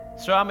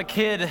So I'm a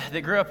kid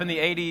that grew up in the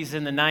 80s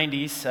and the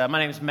 90s. My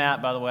name is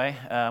Matt, by the way.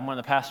 I'm one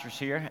of the pastors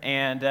here.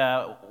 And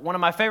one of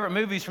my favorite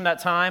movies from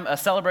that time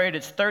celebrated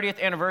its 30th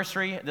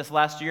anniversary this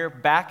last year,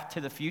 Back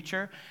to the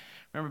Future.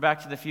 Remember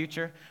Back to the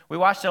Future? We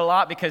watched it a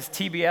lot because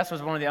TBS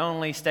was one of the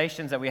only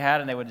stations that we had,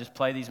 and they would just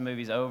play these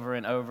movies over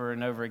and over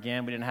and over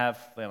again. We didn't have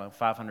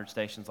 500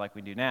 stations like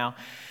we do now.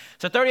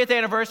 So 30th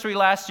anniversary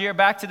last year,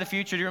 Back to the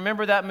Future. Do you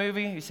remember that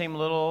movie? You seem a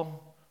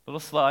little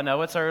slow. I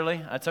know it's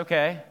early. That's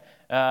okay.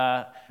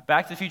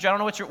 Back to the Future. I don't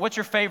know what's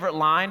your favorite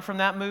line from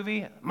that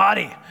movie?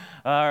 Marty,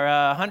 or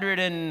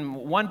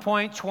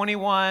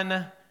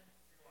 101.21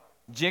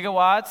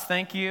 gigawatts.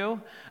 Thank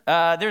you.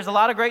 There's a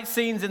lot of great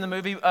scenes in the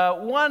movie.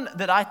 One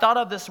that I thought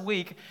of this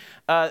week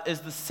is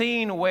the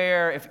scene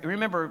where, if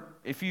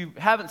you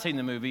haven't seen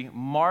the movie,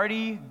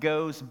 Marty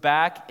goes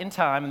back in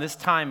time in this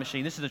time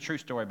machine. This is a true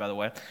story, by the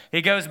way.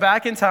 He goes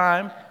back in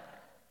time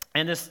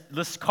in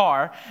this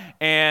car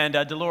and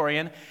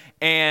DeLorean,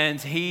 and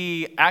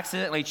he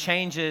accidentally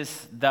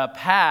changes the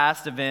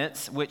past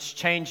events, which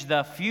changed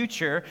the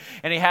future.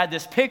 And he had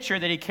this picture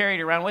that he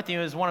carried around with him.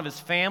 It was one of his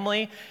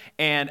family.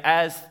 And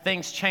as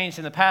things changed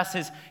in the past,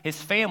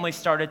 his family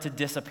started to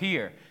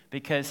disappear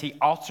because he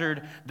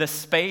altered the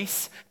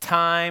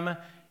space-time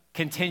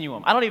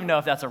continuum. I don't even know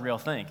if that's a real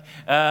thing,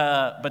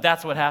 but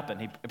that's what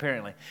happened,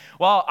 apparently.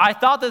 Well, I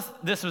thought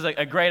this was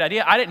a great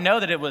idea. I didn't know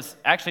that it was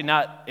actually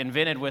not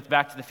invented with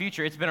Back to the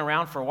Future. It's been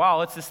around for a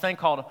while. It's this thing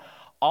called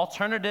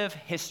alternative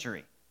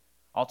history.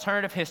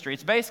 Alternative history.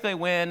 It's basically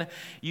when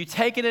you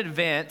take an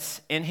event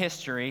in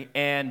history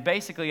and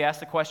basically you ask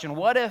the question,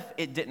 what if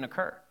it didn't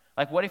occur?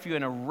 Like, what if you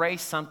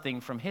erase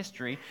something from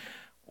history?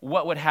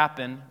 What would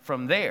happen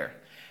from there?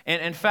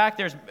 And in fact,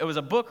 it was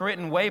a book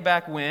written way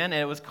back when,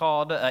 and it was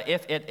called,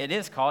 If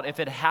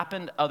It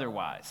Happened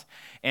Otherwise.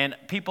 And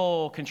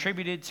people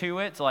contributed to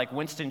it, like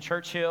Winston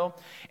Churchill.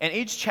 And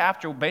each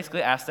chapter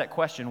basically asked that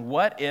question,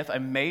 what if a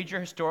major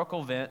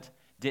historical event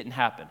didn't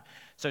happen?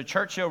 So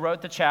Churchill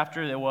wrote the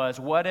chapter that was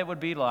what it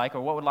would be like,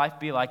 or what would life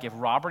be like if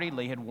Robert E.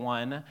 Lee had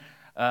won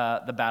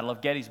the Battle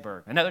of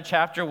Gettysburg. Another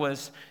chapter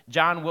was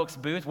John Wilkes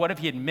Booth. What if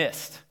he had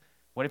missed?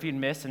 What if he'd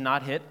missed and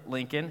not hit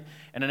Lincoln?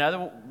 And another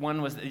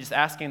one was just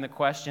asking the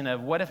question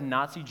of what if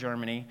Nazi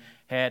Germany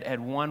had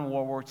won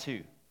World War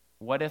II?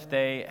 What if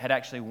they had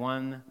actually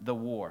won the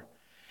war?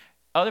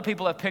 Other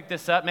people have picked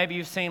this up. Maybe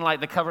you've seen like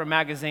the cover of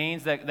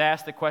magazines that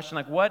ask the question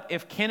like, what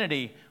if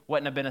Kennedy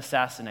wouldn't have been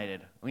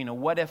assassinated?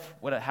 What had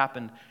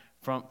happened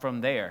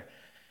from there?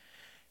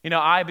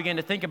 I began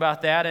to think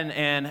about that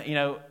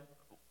and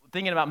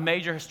thinking about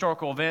major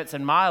historical events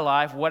in my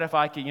life. What if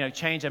I could,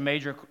 change a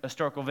major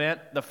historical event?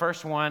 The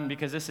first one,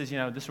 because this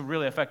will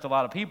really affect a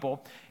lot of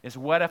people, is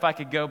what if I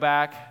could go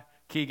back,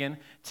 Keegan,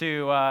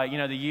 to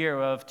the year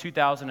of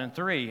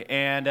 2003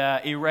 and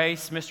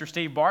erase Mr.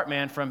 Steve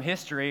Bartman from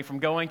history, from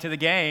going to the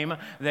game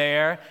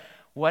there?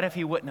 What if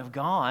he wouldn't have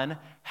gone?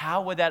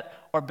 How would that,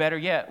 or better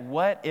yet,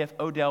 what if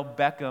Odell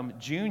Beckham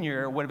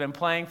Jr. would have been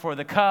playing for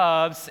the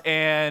Cubs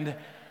and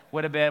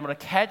would have been able to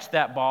catch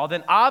that ball?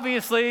 Then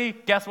obviously,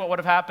 guess what would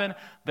have happened?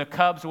 The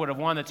Cubs would have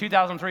won the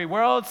 2003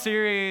 World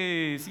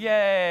Series.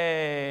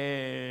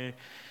 Yay!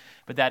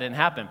 But that didn't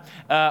happen.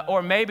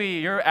 Or maybe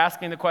you're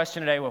asking the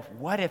question today, well,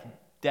 what if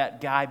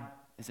that guy,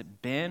 is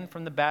it Ben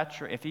from The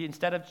Bachelor? If he,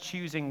 instead of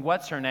choosing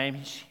what's her name,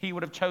 he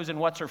would have chosen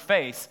what's her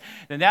face,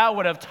 then that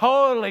would have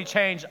totally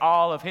changed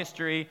all of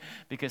history,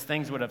 because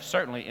things would have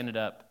certainly ended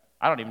up,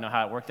 I don't even know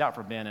how it worked out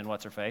for Ben and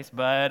what's her face,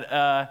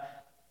 but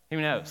who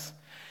knows?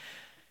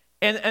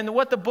 And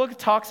what the book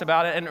talks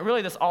about, and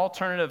really this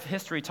alternative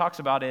history talks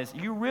about, is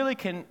you really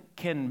can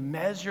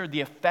measure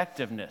the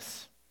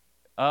effectiveness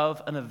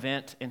of an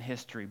event in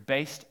history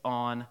based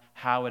on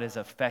how it has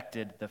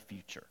affected the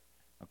future.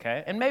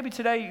 Okay? And maybe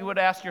today you would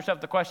ask yourself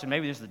the question,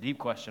 maybe this is the deep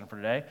question for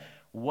today,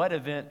 what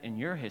event in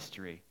your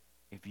history,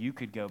 if you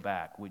could go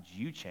back, would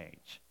you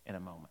change in a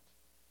moment?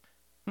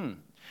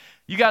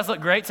 You guys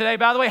look great today,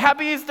 by the way.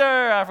 Happy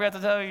Easter! I forgot to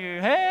tell you.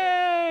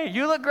 Hey,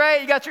 you look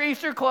great. You got your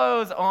Easter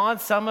clothes on.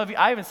 Some of you,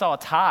 I even saw a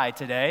tie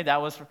today.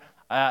 That was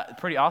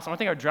pretty awesome. I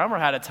think our drummer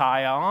had a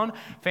tie on.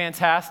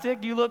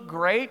 Fantastic. You look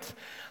great.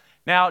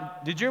 Now,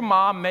 did your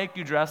mom make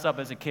you dress up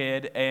as a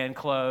kid and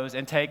clothes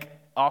and take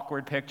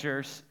awkward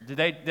pictures? Did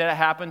it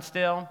happen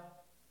still?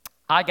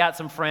 I got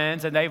some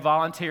friends, and they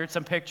volunteered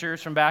some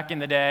pictures from back in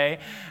the day.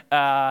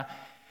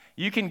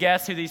 You can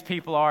guess who these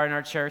people are in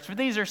our church, but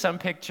these are some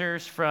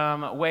pictures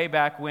from way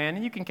back when,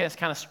 and you can just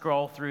kind of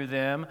scroll through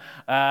them.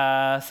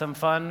 Some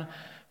fun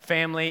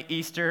family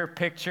Easter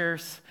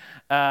pictures.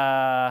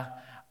 I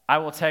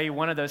will tell you,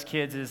 one of those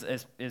kids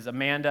is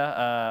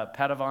Amanda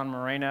Padavon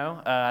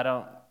Moreno. I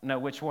don't know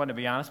which one, to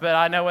be honest, but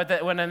I know what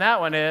that one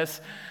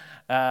is,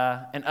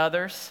 and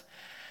others.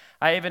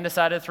 I even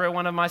decided to throw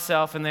one of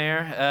myself in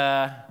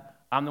there.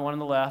 I'm the one on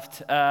the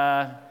left.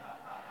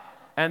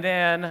 And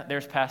then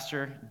there's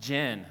Pastor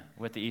Jen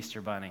with the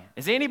Easter Bunny.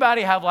 Does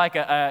anybody have like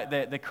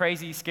the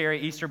crazy,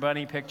 scary Easter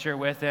Bunny picture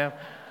with them?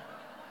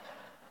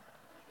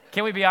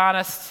 Can we be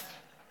honest?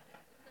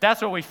 That's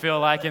what we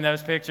feel like in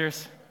those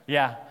pictures.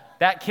 Yeah,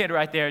 that kid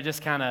right there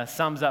just kind of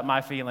sums up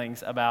my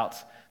feelings about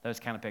those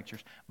kind of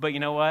pictures. But you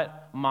know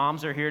what?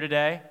 Moms are here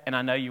today, and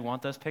I know you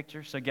want those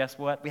pictures. So guess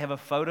what? We have a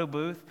photo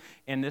booth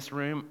in this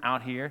room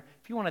out here.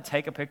 If you want to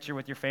take a picture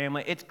with your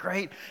family, it's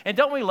great. And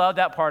don't we love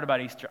that part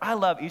about Easter? I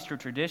love Easter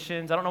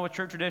traditions. I don't know what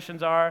your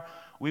traditions are.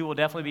 We will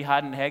definitely be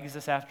hiding eggs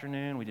this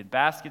afternoon. We did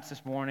baskets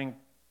this morning.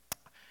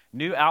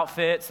 New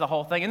outfits, the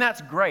whole thing, and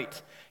that's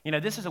great. You know,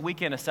 this is a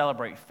weekend to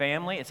celebrate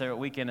family. It's a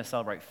weekend to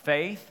celebrate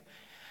faith.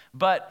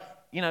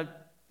 But, you know,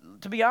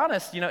 to be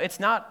honest, you know,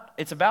 it's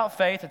about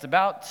faith.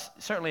 It's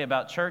certainly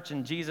about church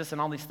and Jesus and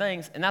all these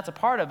things, and that's a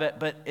part of it,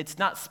 but it's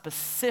not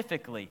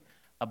specifically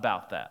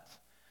about that.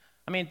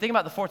 I mean, think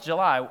about the 4th of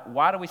July.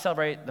 Why do we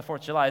celebrate the 4th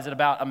of July? Is it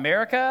about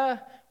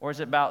America, or is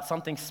it about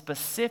something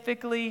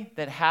specifically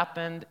that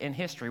happened in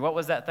history? What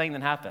was that thing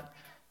that happened?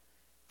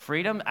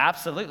 Freedom?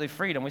 Absolutely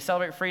freedom. We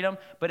celebrate freedom,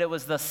 but it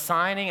was the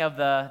signing of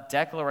the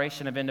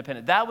Declaration of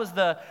Independence. That was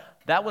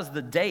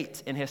the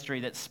date in history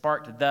that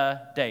sparked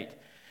the date.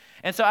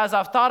 And so as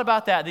I've thought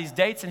about that, these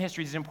dates in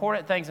history, these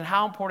important things and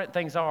how important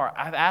things are,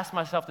 I've asked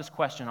myself this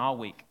question all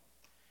week.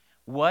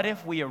 What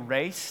if we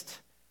erased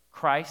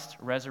Christ's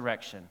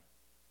resurrection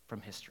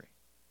from history?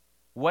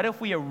 What if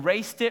we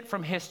erased it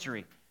from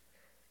history?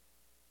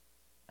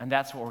 And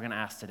that's what we're going to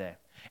ask today.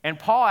 And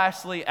Paul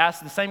actually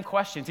asked the same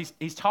questions.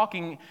 He's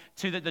talking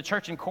to the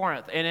church in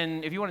Corinth.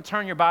 And if you want to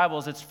turn your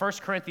Bibles, it's 1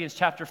 Corinthians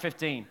chapter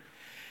 15.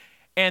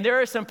 And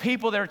there are some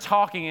people that are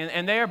talking,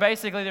 and they are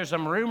basically, there's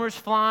some rumors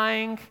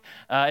flying.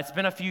 It's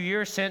been a few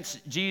years since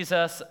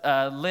Jesus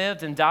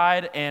lived and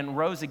died and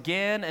rose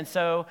again. And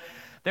so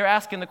they're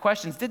asking the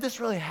questions, did this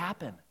really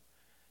happen?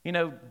 You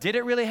know, did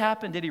it really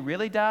happen? Did he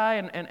really die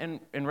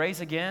and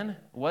raise again?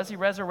 Was he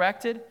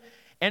resurrected?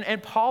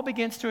 And Paul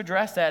begins to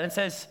address that and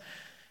says,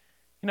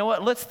 you know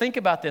what, let's think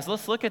about this.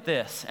 Let's look at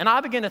this. And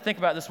I began to think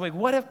about this week,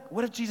 what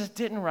if Jesus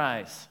didn't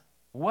rise?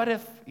 What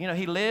if, you know,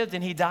 he lived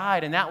and he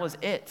died and that was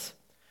it?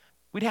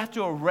 We'd have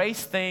to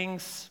erase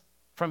things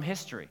from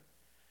history.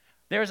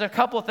 There's a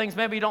couple of things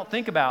maybe you don't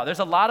think about. There's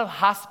a lot of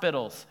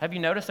hospitals. Have you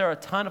noticed there are a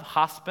ton of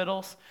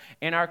hospitals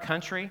in our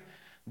country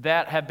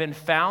that have been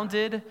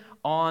founded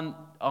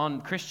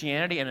on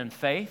Christianity and in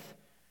faith?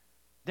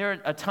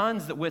 There are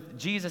tons that with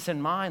Jesus in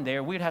mind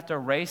there, we'd have to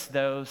erase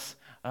those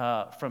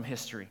from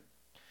history.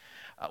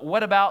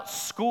 What about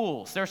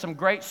schools? There are some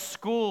great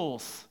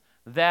schools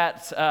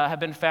that have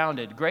been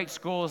founded. Great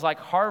schools like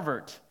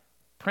Harvard,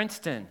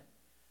 Princeton,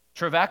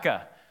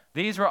 Trevecca.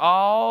 These were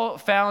all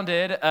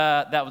founded,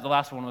 that was the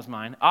last one was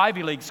mine,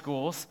 Ivy League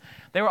schools.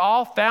 They were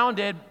all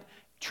founded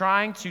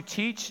trying to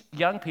teach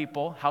young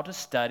people how to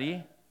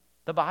study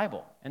the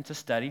Bible and to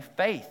study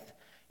faith.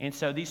 And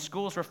so these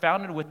schools were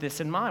founded with this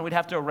in mind. We'd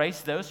have to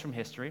erase those from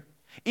history.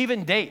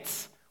 Even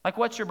dates, like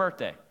what's your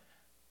birthday?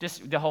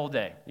 Just the whole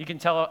day. You can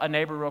tell a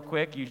neighbor real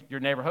quick. Your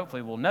neighbor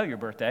hopefully will know your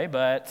birthday,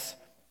 but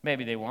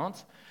maybe they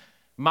won't.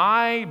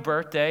 My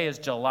birthday is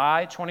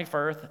July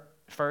 21st,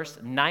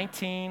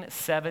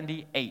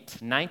 1978.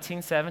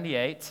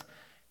 1978.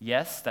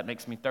 Yes, that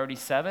makes me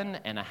 37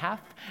 and a half.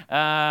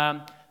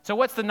 So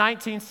what's the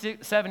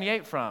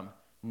 1978 from?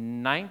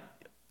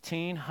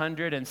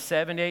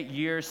 1978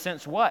 years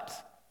since what?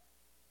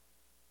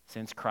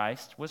 Since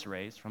Christ was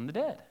raised from the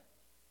dead.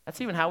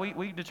 That's even how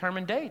we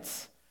determine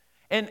dates.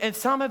 And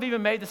some have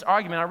even made this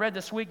argument. I read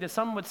this week that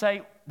some would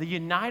say the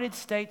United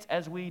States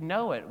as we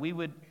know it, we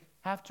would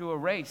have to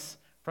erase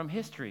from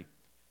history.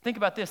 Think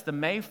about this, the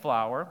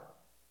Mayflower,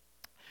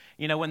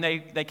 you know, when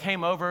they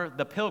came over,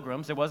 the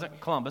Pilgrims, it wasn't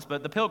Columbus,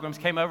 but the Pilgrims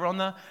came over on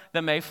the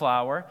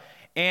Mayflower,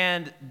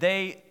 and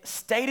they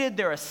stated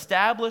their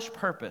established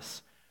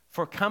purpose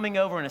for coming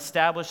over and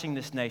establishing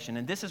this nation.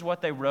 And this is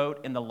what they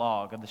wrote in the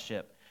log of the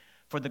ship: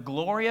 for the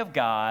glory of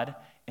God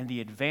and the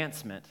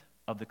advancement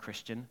of the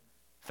Christian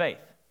faith.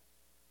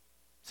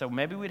 So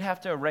maybe we'd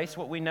have to erase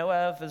what we know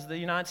of as the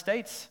United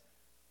States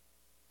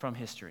from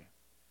history.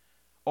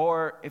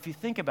 Or if you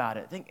think about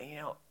it, think, you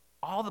know,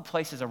 all the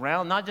places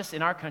around, not just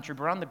in our country,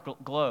 but around the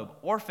globe,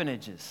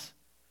 orphanages,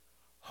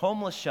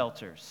 homeless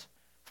shelters,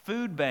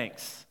 food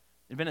banks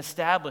have been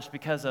established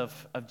because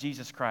of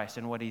Jesus Christ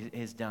and what he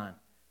has done.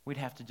 We'd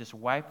have to just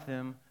wipe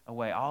them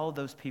away, all of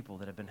those people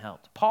that have been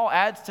helped. Paul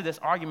adds to this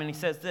argument, he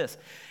says this: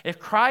 if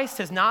Christ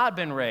has not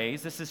been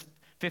raised, this is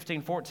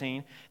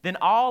 15:14, then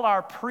all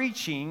our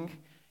preaching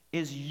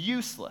is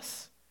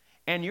useless,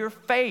 and your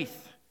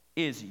faith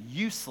is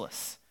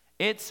useless.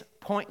 It's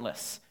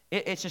pointless.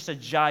 It's just a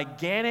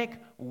gigantic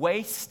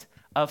waste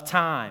of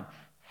time.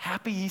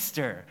 Happy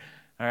Easter,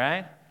 all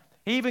right?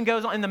 He even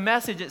goes on in the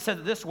message, it says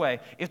it this way: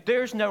 if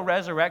there's no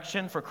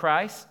resurrection for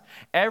Christ,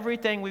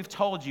 everything we've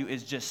told you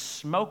is just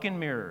smoke and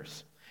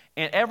mirrors.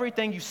 And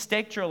everything you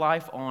staked your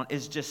life on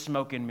is just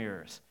smoke and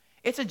mirrors.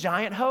 It's a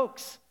giant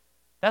hoax.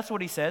 That's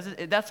what he says.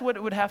 That's what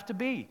it would have to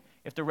be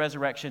if the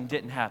resurrection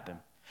didn't happen.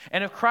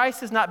 And if Christ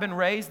has not been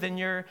raised, then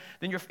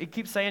it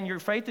keeps saying your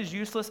faith is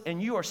useless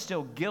and you are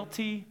still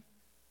guilty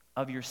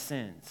of your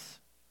sins.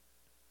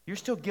 You're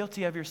still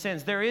guilty of your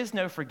sins. There is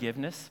no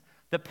forgiveness.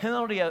 The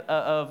penalty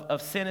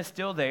of sin is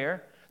still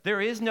there. There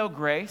is no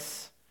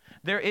grace.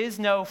 There is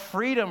no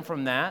freedom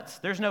from that.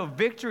 There's no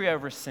victory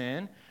over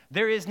sin.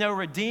 There is no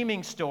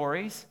redeeming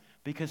stories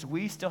because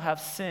we still have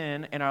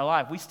sin in our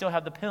life. We still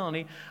have the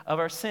penalty of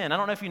our sin. I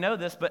don't know if you know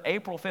this, but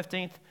April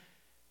 15th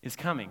is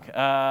coming.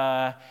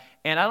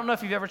 And I don't know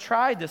if you've ever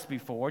tried this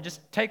before.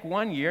 Just take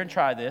 1 year and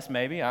try this,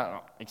 maybe. I don't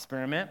know,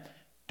 experiment.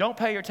 Don't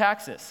pay your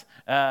taxes.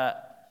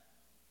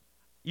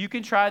 You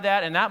can try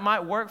that, and that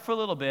might work for a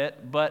little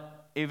bit,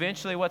 but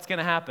eventually what's going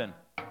to happen?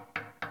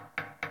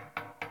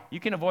 You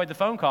can avoid the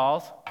phone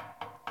calls,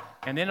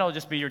 and then it'll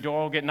just be your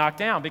door will get knocked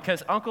down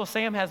because Uncle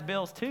Sam has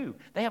bills too.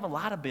 They have a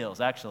lot of bills,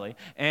 actually.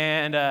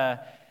 And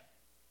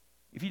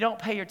if you don't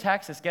pay your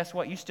taxes, guess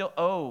what? You still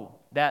owe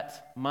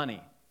that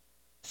money.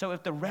 So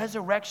if the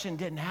resurrection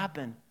didn't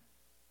happen,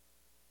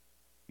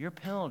 your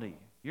penalty,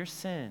 your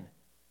sin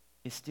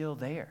is still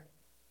there.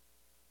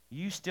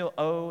 You still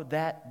owe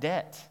that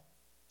debt.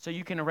 So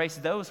you can erase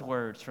those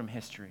words from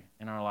history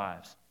in our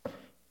lives.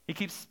 He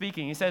keeps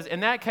speaking. He says,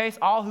 in that case,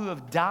 all who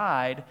have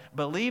died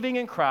believing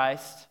in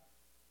Christ,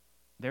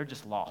 they're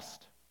just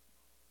lost.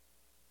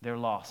 They're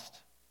lost.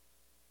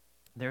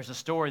 There's a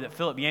story that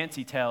Philip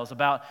Yancey tells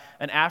about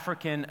an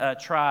African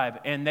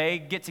tribe, and they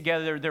get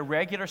together. Their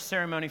regular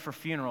ceremony for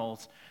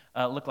funerals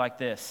look like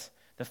this.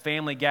 The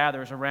family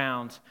gathers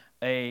around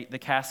the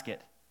casket,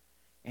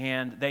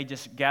 and they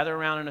just gather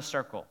around in a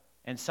circle,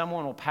 and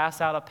someone will pass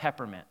out a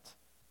peppermint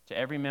to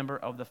every member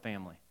of the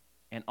family.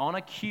 And on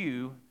a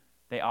cue,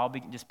 they all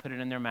just put it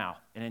in their mouth.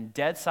 And in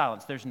dead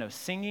silence, there's no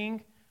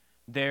singing,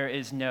 there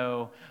is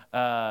no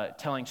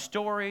telling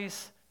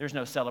stories, there's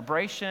no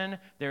celebration,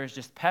 there is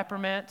just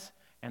peppermint,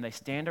 and they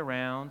stand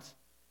around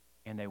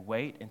and they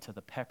wait until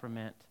the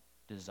peppermint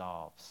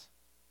dissolves.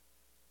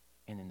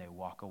 And then they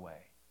walk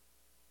away.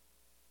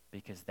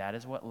 Because that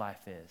is what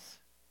life is.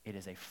 It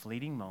is a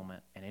fleeting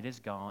moment, and it is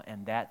gone,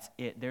 and that's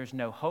it. There's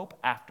no hope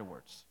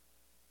afterwards.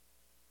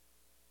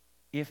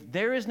 If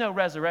there is no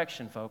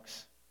resurrection,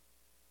 folks,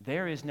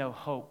 there is no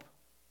hope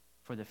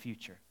for the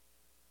future.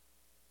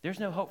 There's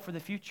no hope for the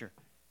future.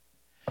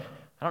 I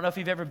don't know if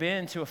you've ever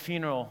been to a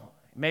funeral,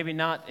 maybe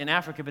not in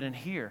Africa, but in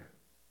here,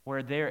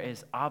 where there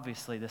is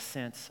obviously the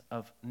sense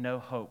of no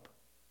hope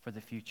for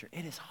the future.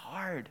 It is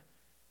hard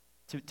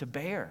to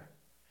bear.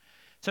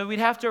 So we'd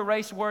have to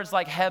erase words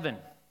like heaven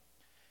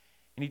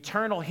and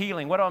eternal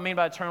healing. What do I mean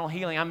by eternal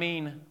healing? I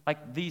mean,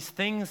 like these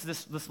things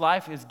this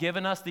life has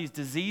given us, these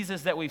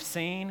diseases that we've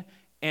seen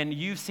and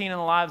you've seen in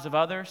the lives of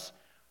others.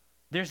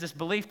 There's this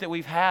belief that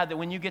we've had that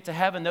when you get to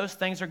heaven, those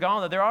things are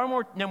gone, that there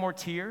are no more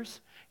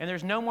tears and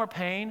there's no more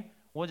pain.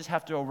 We'll just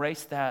have to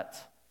erase that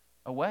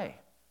away.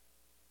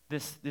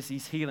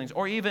 These healings.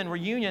 Or even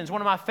reunions. One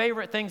of my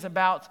favorite things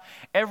about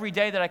every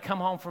day that I come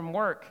home from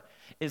work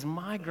is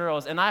my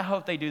girls, and I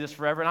hope they do this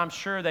forever, and I'm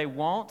sure they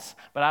won't,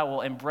 but I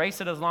will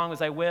embrace it as long as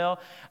they will.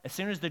 As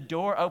soon as the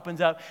door opens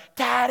up,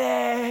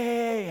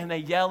 Daddy! And they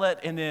yell it,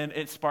 and then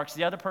it sparks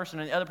the other person,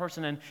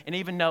 and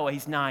even Noah,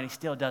 he's 9, he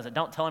still does it.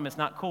 Don't tell him it's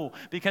not cool,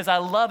 because I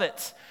love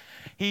it.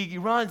 He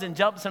runs and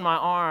jumps in my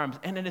arms,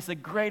 and it is the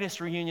greatest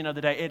reunion of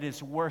the day. It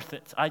is worth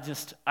it.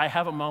 I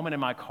have a moment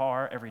in my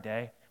car every day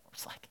where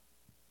it's like,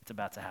 it's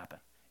about to happen.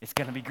 It's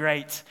going to be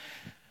great.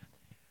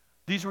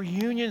 These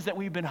reunions that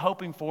we've been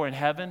hoping for in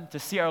heaven, to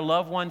see our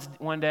loved ones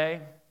one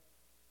day,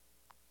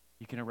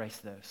 you can erase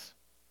those.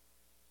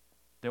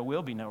 There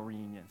will be no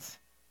reunions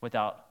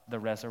without the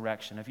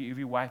resurrection if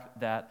you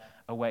wipe that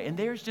away. And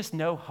there's just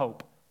no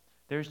hope.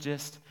 There's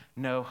just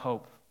no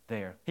hope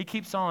there. He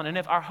keeps on. And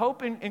if our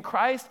hope in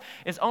Christ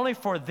is only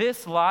for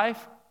this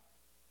life,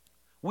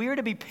 we are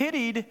to be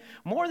pitied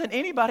more than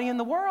anybody in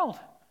the world.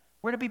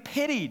 We're to be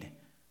pitied.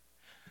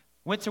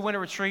 Went to winter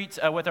retreat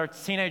with our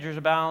teenagers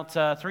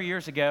about 3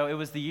 years ago. It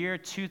was the year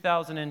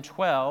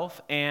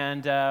 2012,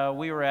 and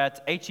we were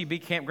at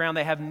HEB Campground.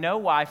 They have no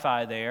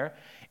Wi-Fi there,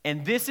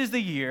 and this is the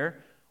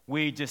year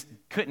we just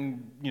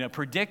couldn't,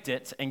 predict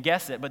it and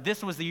guess it. But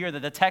this was the year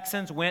that the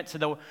Texans went to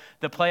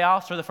the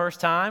playoffs for the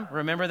first time.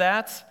 Remember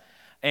that?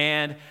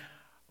 And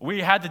we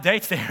had the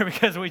dates there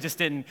because we just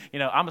didn't,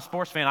 I'm a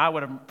sports fan. I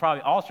would have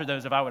probably altered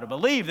those if I would have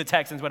believed the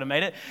Texans would have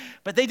made it.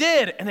 But they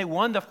did, and they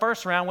won the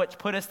first round, which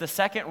put us the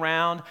second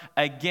round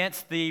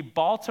against the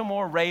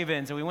Baltimore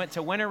Ravens. And we went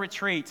to winter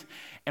retreat,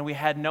 and we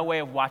had no way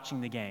of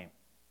watching the game,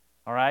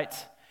 all right?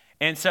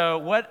 And so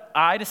what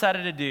I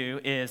decided to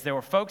do is there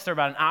were folks that are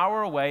about an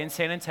hour away in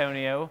San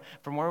Antonio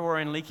from where we're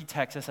in Leakey,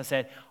 Texas. I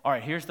said, all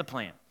right, here's the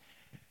plan.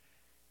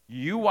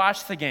 You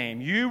watch the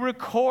game. You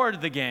record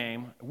the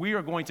game. We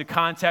are going to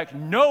contact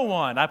no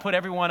one. I put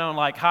everyone on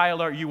high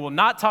alert. You will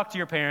not talk to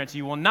your parents.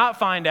 You will not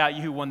find out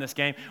who won this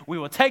game. We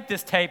will take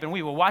this tape and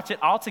we will watch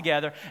it all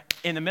together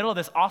in the middle of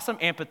this awesome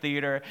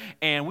amphitheater,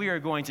 and we are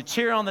going to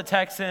cheer on the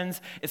Texans.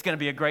 It's going to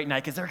be a great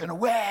night because they're going to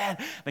win.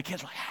 The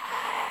kids were like,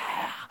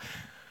 yeah.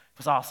 It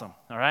was awesome,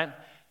 all right?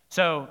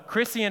 So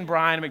Chrissy and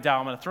Brian McDowell,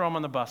 I'm going to throw them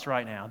on the bus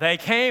right now. They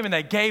came and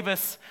they gave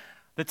us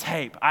the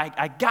tape.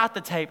 I got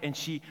the tape, and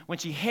when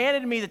she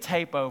handed me the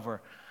tape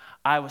over,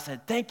 I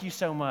said, thank you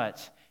so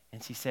much.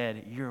 And she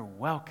said, you're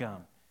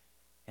welcome.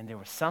 And there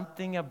was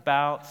something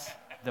about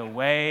the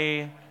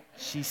way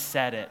she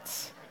said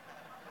it.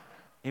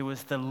 It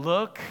was the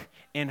look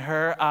in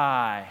her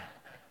eye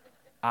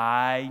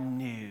I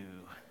knew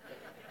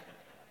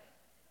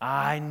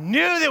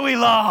that we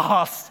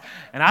lost.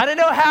 And I didn't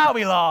know how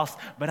we lost,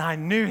 but I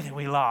knew that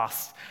we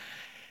lost.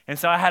 And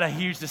so I had a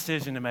huge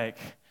decision to make.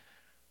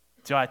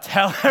 Do I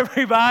tell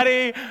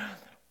everybody,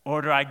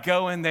 or do I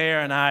go in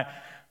there and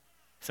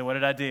so what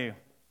did I do?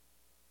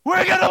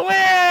 We're going to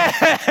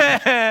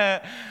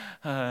win!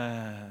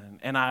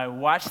 And I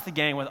watched the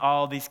game with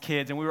all these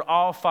kids, and we were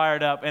all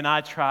fired up, and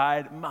I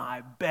tried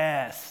my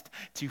best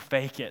to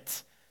fake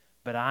it.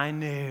 But I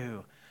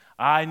knew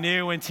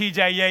when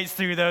TJ Yates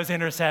threw those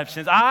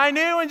interceptions. I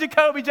knew when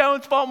Jacoby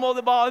Jones fumbled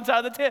the ball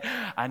inside the 10.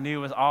 I knew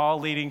it was all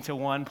leading to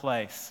one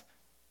place,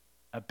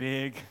 a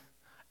big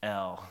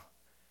L.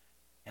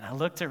 And I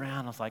looked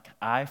around, I was like,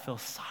 I feel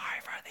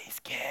sorry for these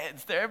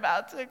kids. They're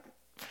about to,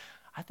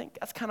 I think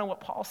that's kind of what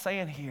Paul's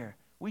saying here.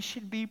 We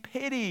should be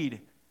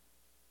pitied.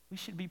 We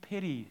should be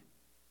pitied.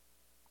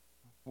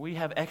 We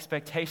have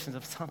expectations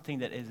of something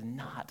that is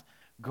not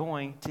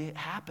going to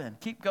happen.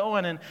 Keep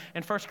going in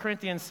 1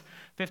 Corinthians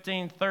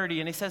 15:30,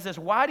 and he says this,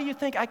 why do you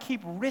think I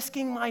keep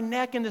risking my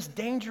neck in this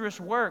dangerous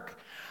work?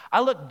 I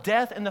look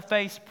death in the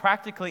face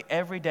practically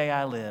every day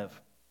I live.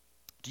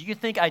 Do you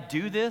think I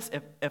do this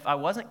if I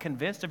wasn't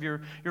convinced of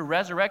your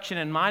resurrection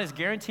and mine is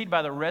guaranteed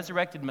by the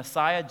resurrected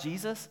Messiah,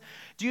 Jesus?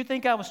 Do you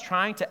think I was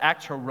trying to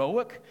act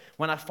heroic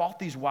when I fought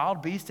these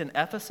wild beasts in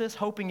Ephesus,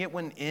 hoping it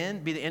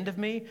wouldn't be the end of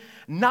me?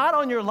 Not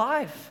on your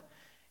life.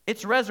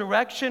 It's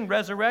resurrection,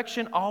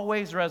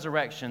 always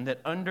resurrection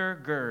that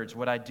undergirds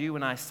what I do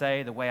when I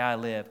say the way I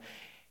live.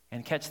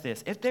 And catch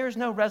this, if there's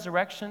no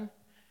resurrection,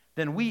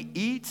 then we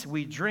eat,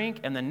 we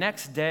drink, and the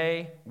next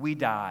day we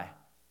die.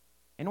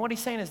 And what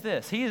he's saying is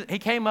this. He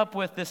came up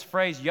with this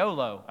phrase,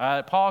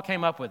 YOLO. Paul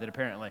came up with it,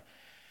 apparently.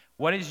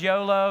 What is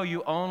YOLO?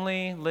 You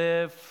only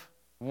live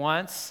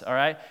once, all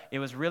right? It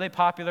was really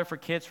popular for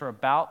kids for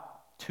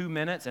about 2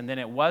 minutes, and then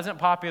it wasn't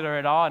popular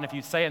at all. And if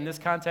you say it in this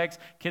context,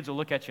 kids will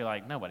look at you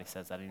like, nobody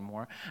says that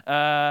anymore.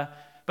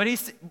 But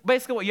he's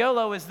basically what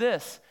YOLO is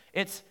this.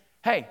 It's,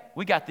 hey,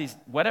 we got these,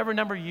 whatever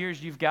number of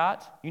years you've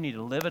got, you need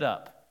to live it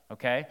up,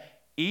 okay?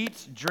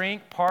 Eat,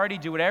 drink, party,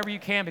 do whatever you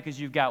can because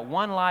you've got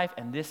one life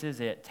and this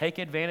is it. Take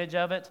advantage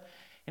of it.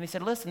 And he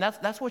said, listen,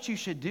 that's what you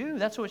should do.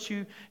 That's what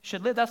you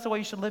should live. That's the way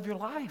you should live your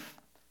life.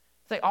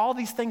 It's like all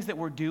these things that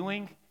we're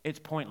doing, it's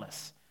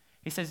pointless.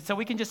 He says, so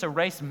we can just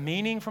erase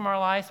meaning from our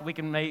lives. We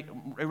can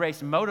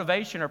erase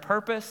motivation or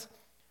purpose.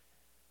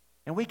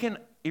 And we can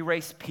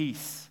erase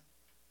peace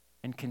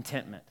and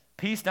contentment.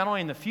 Peace not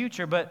only in the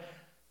future, but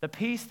the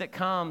peace that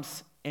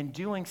comes in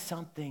doing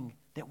something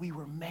that we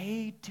were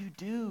made to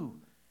do.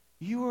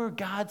 You are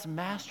God's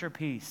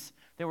masterpiece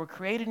that were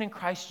created in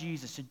Christ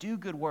Jesus to do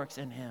good works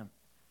in him.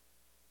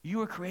 You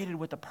were created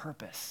with a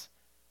purpose.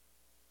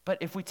 But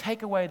if we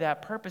take away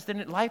that purpose,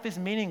 then life is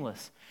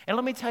meaningless. And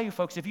let me tell you,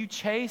 folks, if you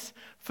chase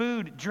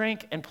food,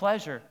 drink, and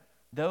pleasure,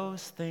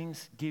 those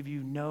things give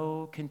you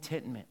no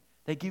contentment.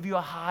 They give you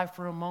a high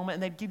for a moment,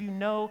 and they give you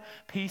no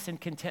peace and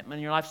contentment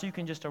in your life, so you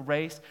can just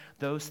erase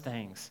those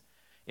things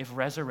if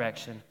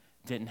resurrection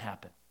didn't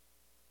happen.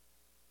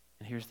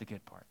 And here's the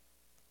good part.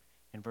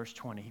 In verse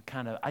 20,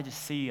 I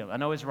just see him. I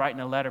know he's writing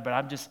a letter, but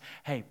I'm just,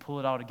 hey, pull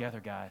it all together,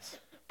 guys.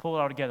 Pull it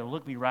all together.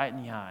 Look me right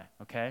in the eye,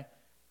 okay?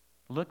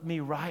 Look me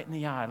right in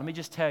the eye. Let me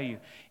just tell you,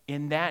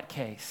 in that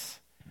case,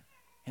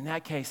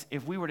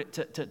 if we were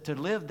to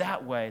live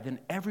that way, then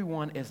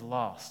everyone is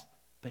lost.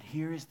 But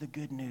here is the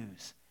good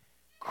news.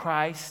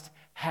 Christ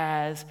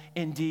has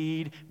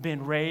indeed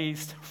been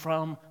raised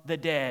from the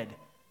dead.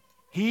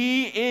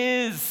 He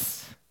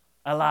is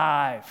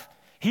alive.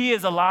 He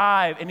is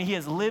alive and he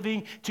is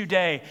living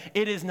today.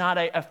 It is not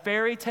a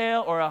fairy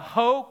tale or a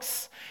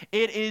hoax.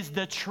 It is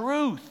the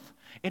truth.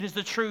 It is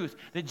the truth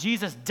that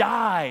Jesus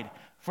died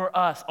for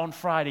us on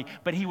Friday,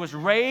 but he was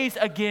raised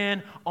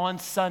again on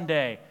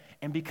Sunday.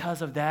 And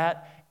because of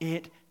that,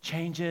 it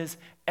changes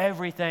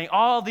everything.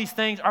 All these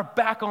things are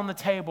back on the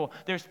table.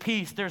 There's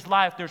peace, there's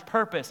life, there's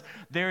purpose.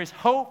 There is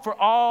hope for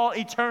all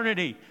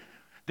eternity.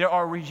 There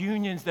are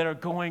reunions that are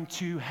going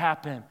to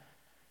happen.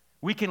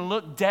 We can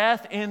look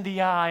death in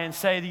the eye and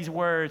say these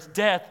words,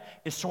 death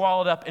is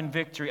swallowed up in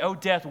victory. Oh,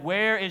 death,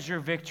 where is your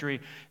victory?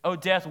 Oh,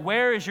 death,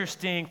 where is your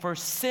sting? For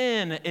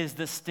sin is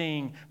the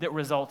sting that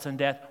results in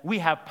death. We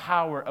have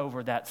power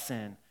over that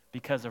sin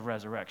because of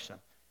resurrection.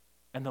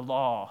 And the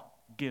law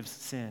gives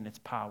sin its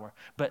power.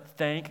 But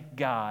thank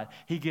God,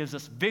 he gives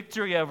us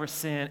victory over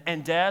sin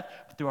and death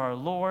through our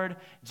Lord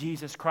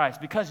Jesus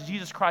Christ. Because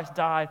Jesus Christ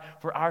died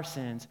for our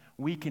sins,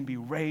 we can be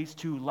raised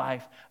to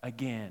life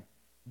again.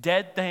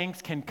 Dead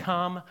things can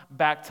come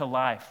back to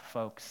life,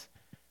 folks.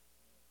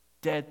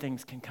 Dead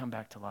things can come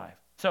back to life.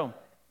 So,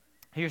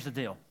 here's the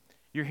deal.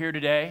 You're here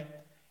today,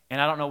 and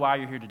I don't know why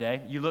you're here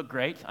today. You look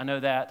great. I know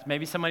that.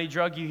 Maybe somebody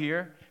drug you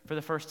here for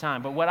the first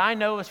time. But what I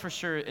know is for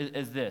sure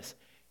is this.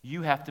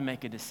 You have to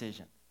make a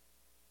decision.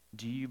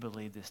 Do you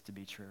believe this to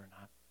be true or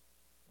not?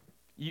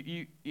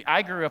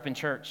 I grew up in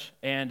church,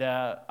 and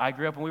I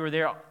grew up and we were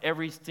there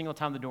every single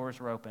time the doors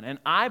were open. And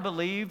I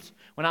believed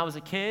when I was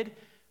a kid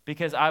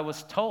because I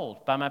was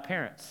told by my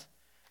parents.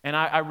 And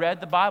I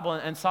read the Bible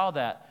and saw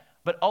that.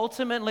 But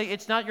ultimately,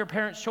 it's not your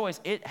parents' choice.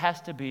 It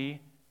has to be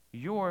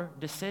your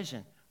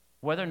decision,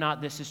 whether or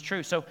not this is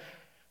true. So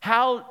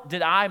how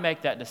did I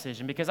make that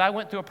decision? Because I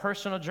went through a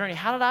personal journey.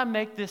 How did I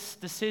make this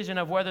decision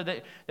of whether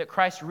that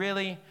Christ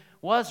really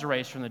was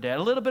raised from the dead?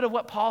 A little bit of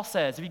what Paul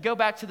says. If you go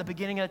back to the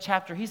beginning of the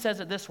chapter, he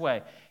says it this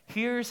way.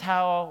 Here's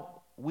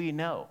how we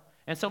know.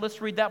 And so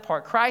let's read that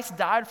part. Christ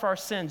died for our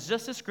sins,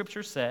 just as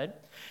Scripture said.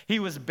 He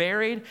was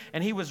buried,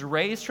 and he was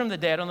raised from the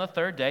dead on the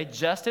third day,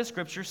 just as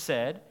Scripture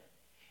said.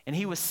 And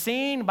he was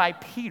seen by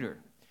Peter,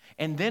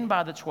 and then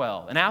by the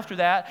 12. And after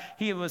that,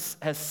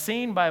 has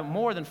seen by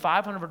more than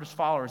 500 of his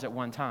followers at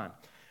one time,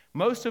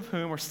 most of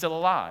whom are still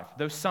alive,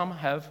 though some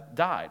have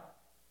died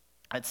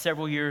at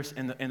several years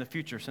in the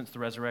future since the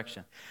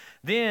resurrection.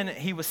 Then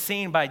he was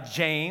seen by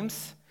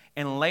James,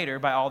 and later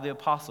by all the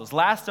apostles.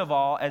 Last of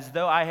all, as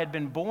though I had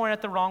been born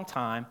at the wrong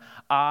time,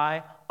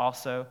 I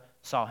also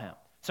saw him.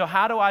 So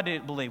how do I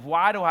believe?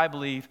 Why do I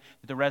believe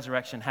that the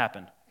resurrection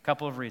happened? A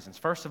couple of reasons.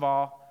 First of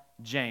all,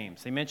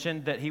 James. He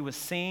mentioned that he was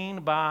seen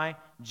by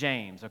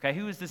James. Okay,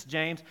 who is this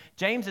James?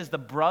 James is the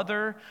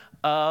brother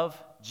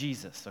of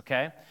Jesus.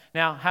 Okay,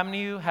 now how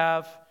many of you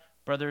have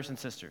brothers and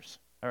sisters?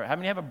 Or how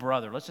many have a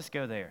brother? Let's just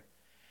go there.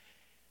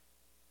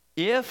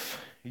 If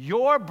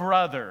your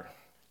brother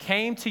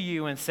came to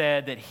you and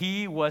said that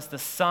he was the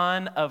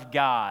Son of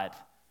God,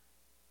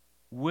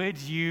 would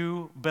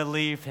you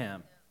believe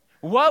him?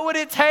 What would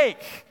it take,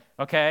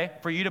 okay,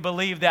 for you to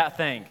believe that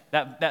thing?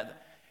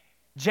 That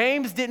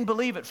James didn't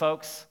believe it,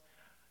 folks.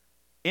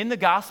 In the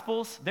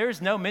Gospels,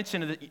 there's no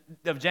mention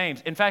of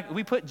James. In fact,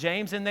 we put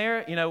James in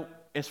there,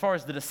 as far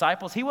as the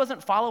disciples. He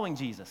wasn't following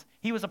Jesus.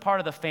 He was a part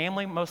of the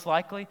family, most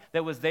likely,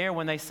 that was there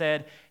when they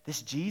said,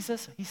 this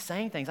Jesus, he's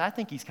saying things. I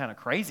think he's kind of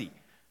crazy,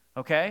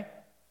 okay?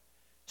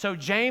 So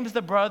James,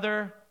 the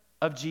brother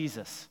of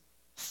Jesus,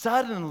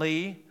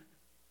 suddenly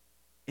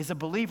is a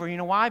believer. You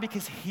know why?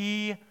 Because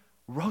he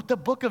wrote the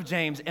book of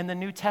James in the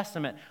New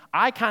Testament.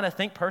 I kind of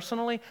think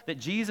personally that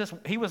James was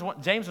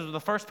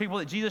the first people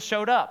that Jesus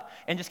showed up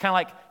and just kind of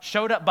like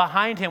showed up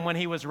behind him when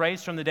he was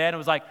raised from the dead and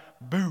was like,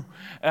 boo,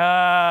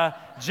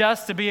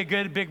 just to be a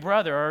good big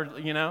brother,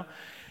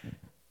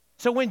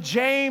 So when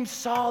James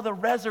saw the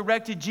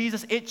resurrected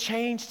Jesus, it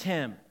changed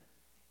him.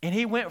 And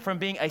he went from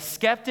being a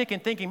skeptic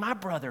and thinking, my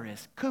brother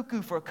is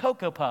cuckoo for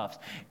Cocoa Puffs,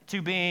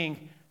 to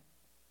being,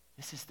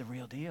 this is the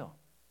real deal.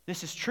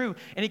 This is true.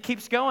 And he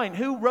keeps going.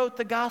 Who wrote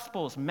the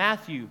Gospels?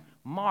 Matthew,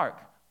 Mark,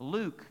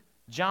 Luke,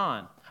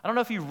 John. I don't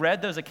know if you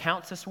read those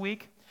accounts this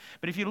week,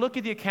 but if you look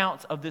at the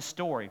accounts of this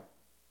story,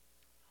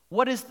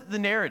 what is the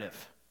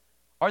narrative?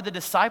 Are the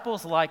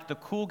disciples like the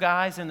cool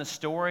guys in the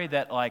story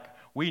that like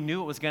we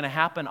knew it was going to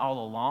happen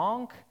all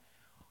along?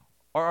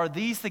 Or are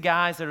these the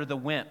guys that are the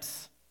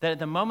wimps? That at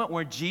the moment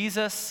where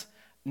Jesus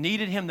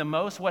needed him the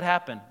most, what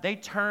happened? They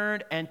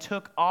turned and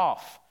took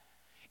off.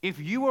 If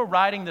you were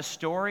writing the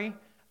story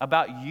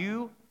about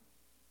you,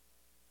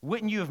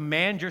 wouldn't you have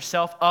manned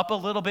yourself up a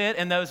little bit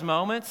in those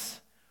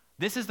moments?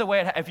 This is the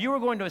way if you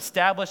were going to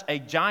establish a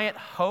giant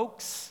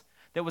hoax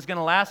that was going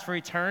to last for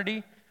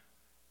eternity,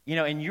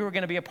 and you were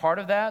going to be a part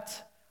of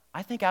that,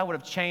 I think I would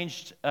have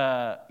changed,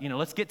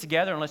 let's get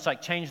together and let's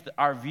change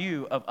our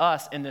view of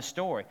us in this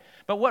story.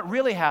 But what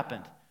really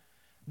happened?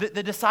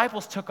 The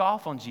disciples took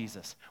off on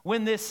Jesus.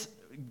 When this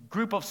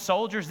group of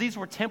soldiers, these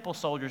were temple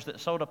soldiers that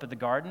showed up at the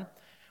garden,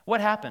 what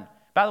happened?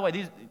 By the way,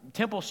 these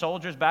temple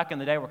soldiers back in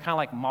the day were kind of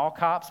like mall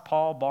cops,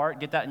 Paul, Bart,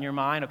 get that in your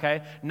mind,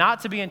 okay?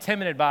 Not to be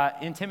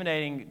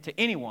intimidating to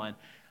anyone.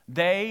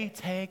 They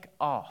take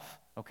off,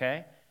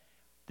 okay?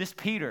 This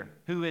Peter,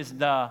 who is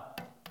the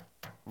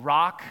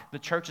rock the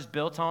church is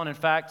built on, in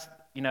fact,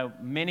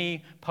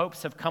 many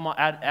popes have come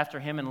after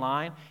him in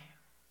line.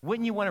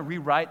 Wouldn't you want to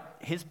rewrite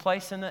his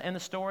place in the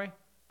story?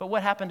 But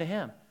what happened to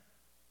him?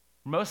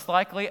 Most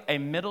likely, a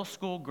middle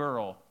school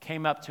girl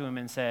came up to him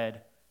and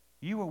said,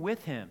 you were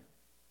with him.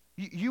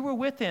 You were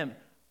with him.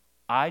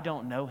 I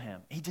don't know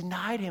him. He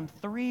denied him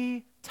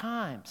 3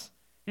 times.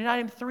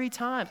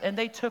 And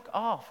they took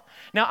off.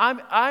 Now,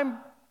 I'm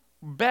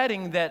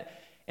betting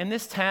that in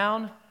this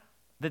town,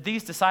 that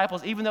these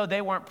disciples, even though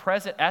they weren't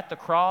present at the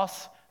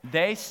cross,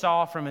 they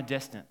saw from a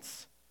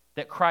distance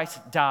that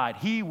Christ died.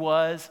 He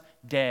was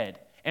dead.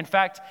 In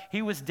fact,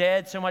 he was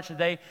dead so much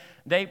that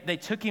they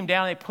took him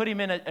down, they put him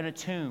in a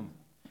tomb.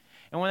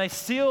 And when they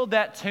sealed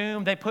that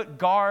tomb, they put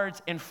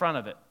guards in front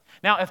of it.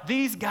 Now, if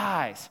these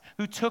guys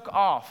who took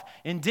off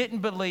and didn't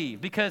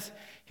believe, because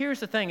here's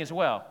the thing as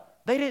well,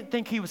 they didn't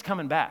think he was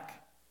coming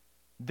back.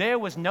 There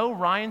was no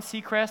Ryan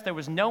Seacrest. There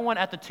was no one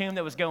at the tomb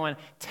that was going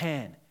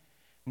 10,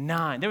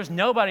 9. There was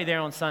nobody there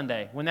on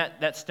Sunday when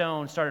that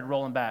stone started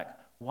rolling back.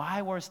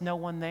 Why was no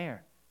one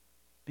there?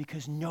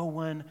 Because no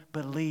one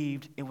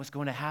believed it was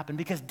going to happen.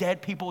 Because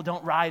dead people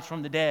don't rise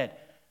from the dead,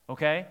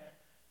 okay?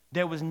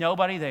 There was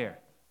nobody there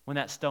when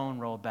that stone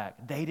rolled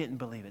back. They didn't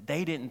believe it.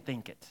 They didn't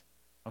think it,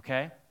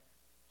 okay?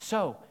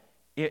 So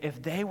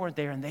if they weren't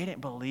there and they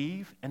didn't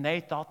believe and they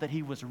thought that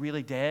he was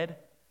really dead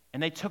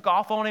and they took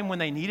off on him when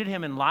they needed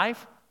him in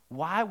life,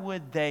 why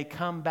would they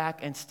come back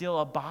and steal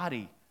a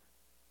body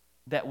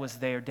that was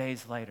there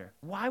days later.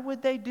 Why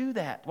would they do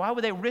that? Why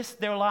would they risk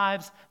their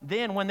lives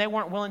then when they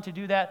weren't willing to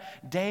do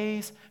that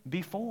days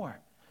before?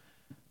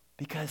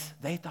 Because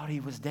they thought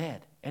he was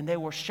dead, and they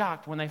were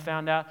shocked when they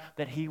found out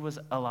that he was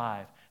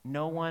alive.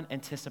 No one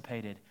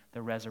anticipated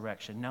the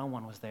resurrection. No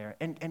one was there.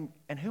 And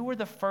who were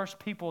the first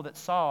people that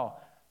saw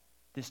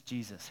this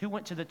Jesus? Who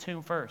went to the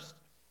tomb first?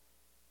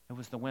 It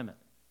was the women.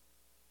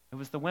 It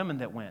was the women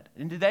that went.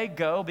 And did they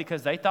go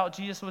because they thought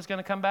Jesus was going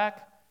to come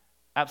back?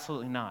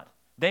 Absolutely not.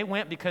 They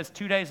went because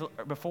 2 days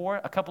before,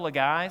 a couple of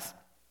guys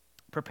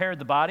prepared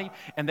the body,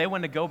 and they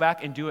wanted to go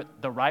back and do it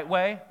the right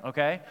way,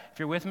 okay? If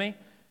you're with me.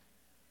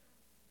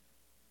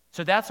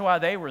 So that's why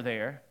they were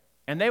there,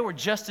 and they were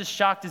just as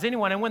shocked as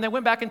anyone. And when they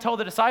went back and told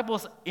the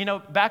disciples,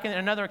 back in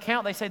another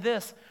account, they say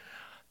this,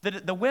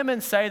 that the women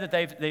say that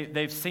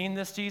they've seen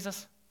this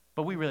Jesus,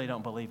 but we really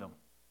don't believe them,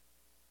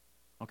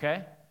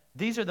 okay?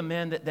 These are the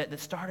men that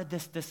started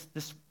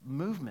this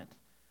movement.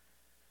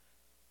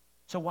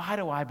 So why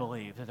do I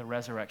believe that the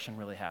resurrection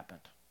really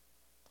happened?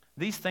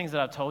 These things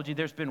that I've told you,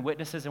 there's been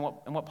witnesses, and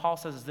what Paul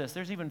says is this,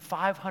 there's even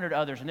 500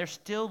 others, and they're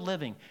still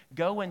living.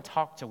 Go and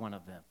talk to one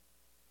of them.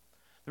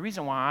 The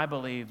reason why I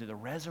believe that the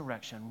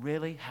resurrection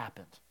really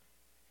happened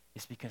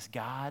is because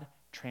God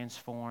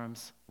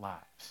transforms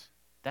lives.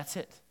 That's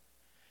it.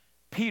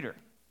 Peter,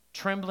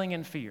 trembling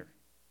in fear,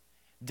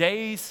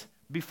 days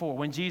before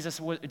when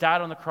Jesus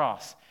died on the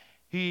cross,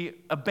 he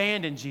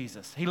abandoned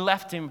Jesus. He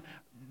left him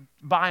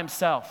by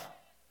himself.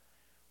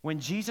 When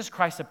Jesus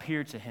Christ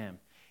appeared to him,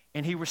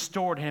 and he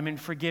restored him and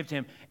forgave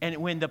him, and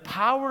when the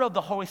power of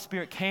the Holy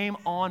Spirit came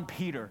on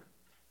Peter,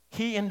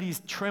 he and these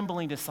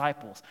trembling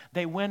disciples,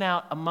 they went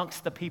out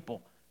amongst the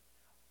people,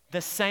 the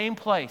same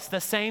place,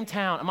 the same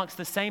town, amongst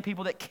the same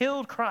people that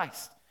killed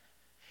Christ.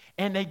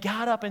 And they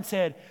got up and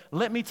said,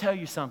 let me tell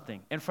you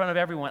something in front of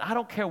everyone. I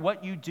don't care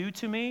what you do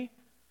to me,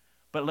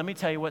 but let me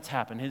tell you what's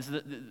happened. It's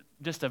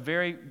just a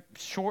very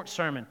short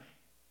sermon.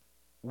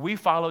 We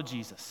follow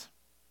Jesus.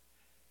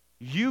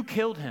 You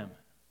killed him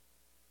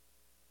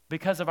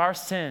because of our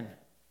sin,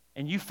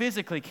 and you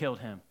physically killed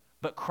him,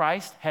 but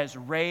Christ has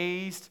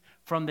raised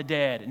from the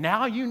dead.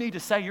 Now you need to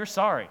say you're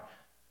sorry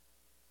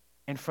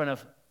in front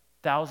of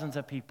thousands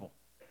of people.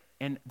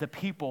 And the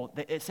people,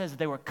 it says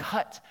they were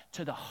cut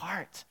to the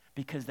heart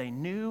because they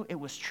knew it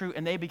was true,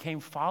 and they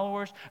became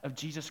followers of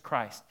Jesus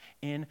Christ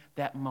in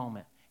that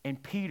moment.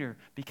 And Peter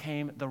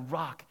became the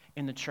rock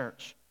in the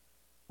church.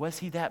 Was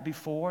he that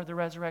before the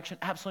resurrection?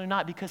 Absolutely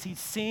not, because he'd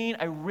seen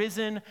a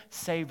risen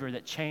Savior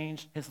that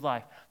changed his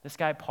life. This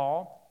guy,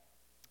 Paul,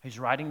 who's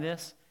writing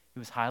this, he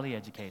was highly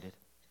educated.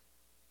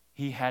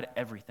 He had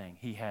everything.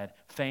 He had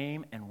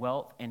fame and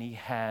wealth, and he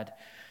had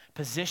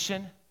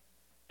position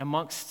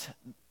amongst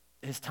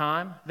his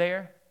time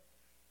there.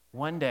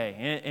 One day,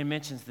 and it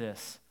mentions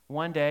this,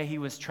 one day he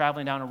was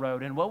traveling down a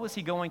road, and what was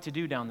he going to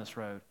do down this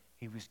road?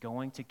 He was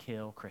going to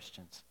kill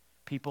Christians.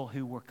 People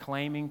who were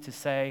claiming to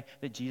say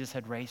that Jesus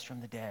had raised from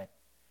the dead.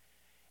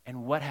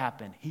 And what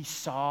happened? He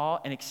saw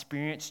and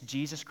experienced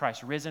Jesus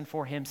Christ risen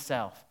for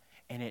himself,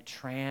 and it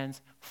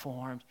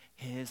transformed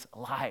his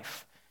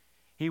life.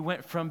 He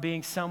went from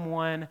being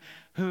someone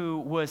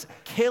who was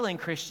killing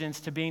Christians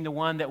to being the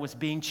one that was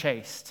being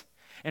chased.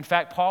 In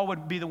fact, Paul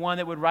would be the one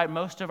that would write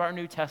most of our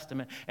New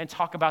Testament and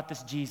talk about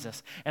this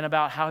Jesus and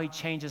about how he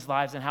changes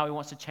lives and how he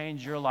wants to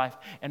change your life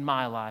and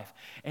my life.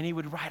 And he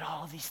would write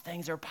all of these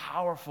things that are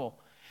powerful.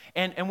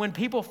 And when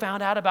people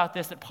found out about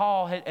this, that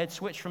Paul had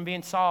switched from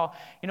being Saul,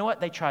 you know what?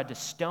 They tried to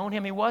stone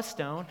him. He was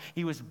stoned.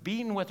 He was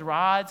beaten with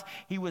rods.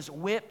 He was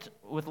whipped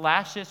with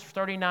lashes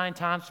 39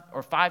 times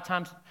or 5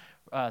 times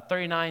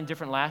 39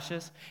 different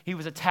lashes. He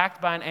was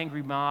attacked by an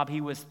angry mob.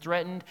 He was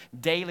threatened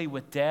daily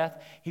with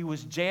death. He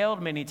was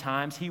jailed many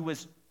times. He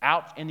was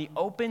out in the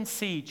open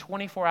sea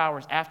 24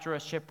 hours after a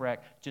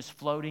shipwreck, just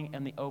floating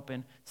in the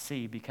open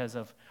sea because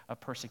of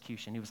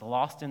persecution. He was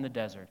lost in the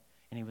desert.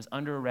 And he was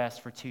under arrest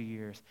for 2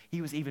 years.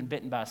 He was even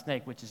bitten by a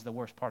snake, which is the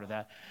worst part of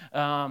that.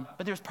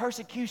 But there's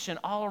persecution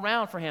all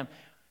around for him.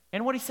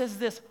 And what he says is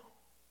this,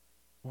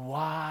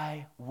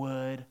 why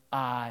would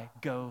I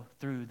go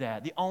through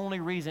that? The only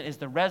reason is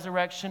the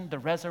resurrection, the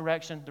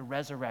resurrection, the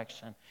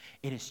resurrection.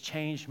 It has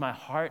changed my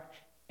heart,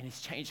 and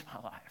it's changed my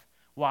life.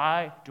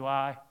 Why do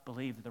I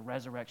believe that the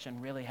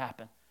resurrection really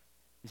happened?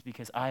 It's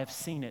because I have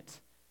seen it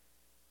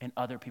in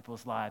other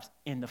people's lives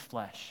in the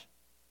flesh.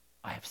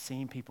 I have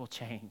seen people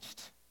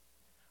changed.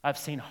 I've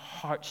seen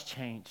hearts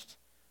changed.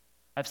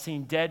 I've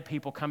seen dead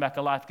people come back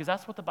alive, because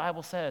that's what the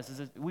Bible says, is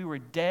that we were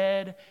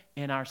dead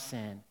in our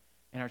sin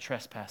and our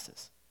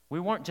trespasses. We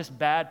weren't just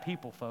bad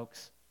people,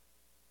 folks.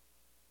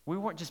 We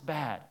weren't just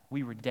bad.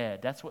 We were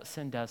dead. That's what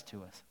sin does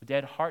to us.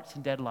 Dead hearts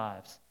and dead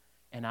lives.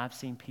 And I've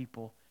seen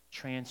people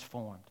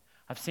transformed.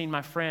 I've seen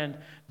my friend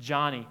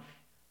Johnny,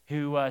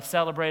 who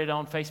celebrated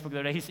on Facebook the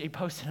other day. He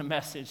posted a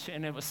message,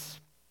 and it's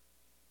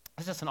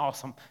just an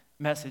awesome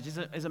message.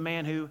 Is a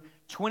man who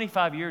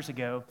 25 years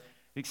ago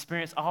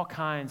experienced all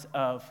kinds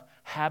of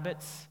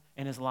habits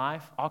in his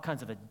life, all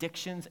kinds of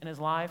addictions in his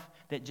life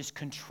that just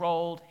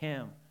controlled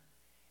him.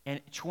 And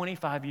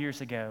 25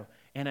 years ago,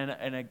 in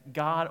a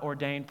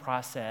God-ordained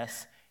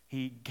process,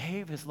 He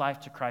gave his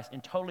life to Christ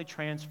and totally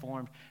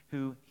transformed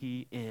who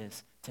he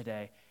is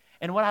today.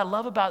 And what I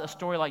love about a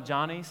story like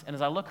Johnny's, and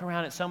as I look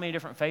around at so many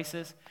different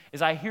faces,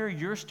 is I hear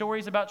your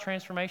stories about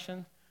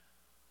transformation.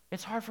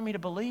 It's hard for me to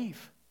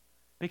believe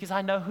because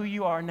I know who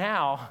you are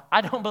now.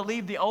 I don't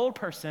believe the old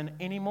person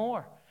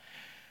anymore.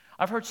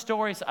 I've heard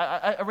stories.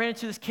 I ran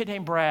into this kid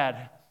named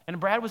Brad, and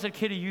Brad was a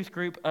kid at youth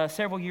group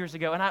several years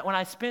ago. And when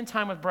I spent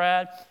time with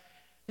Brad,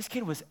 this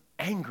kid was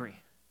angry.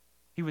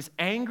 He was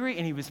angry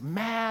and he was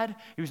mad.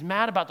 He was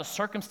mad about the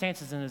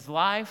circumstances in his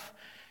life,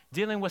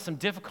 dealing with some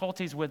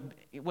difficulties with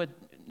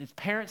his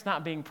parents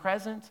not being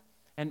present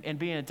and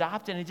being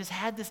adopted. And he just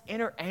had this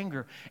inner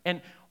anger.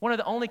 And one of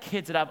the only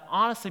kids that I've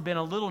honestly been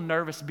a little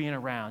nervous being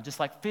around, just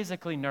like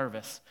physically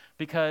nervous,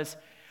 because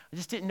I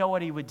just didn't know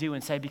what he would do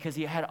and say because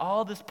he had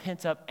all this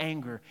pent-up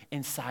anger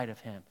inside of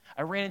him.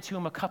 I ran into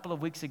him a couple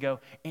of weeks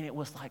ago, and it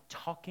was like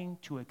talking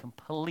to a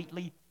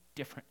completely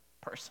different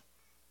person.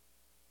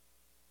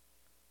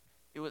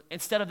 It was,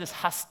 instead of this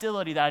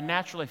hostility that I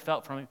naturally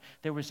felt from him,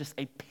 there was just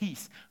a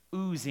peace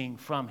oozing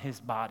from his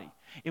body.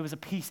 It was a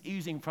peace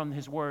oozing from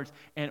his words.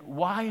 And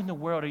why in the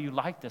world are you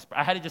like this?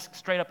 I had to just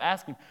straight up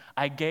ask him.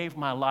 I gave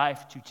my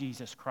life to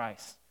Jesus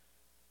Christ.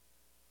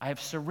 I have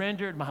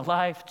surrendered my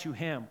life to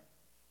him.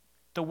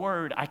 The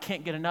word, I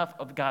can't get enough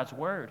of God's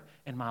word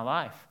in my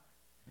life.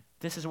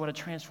 This is what a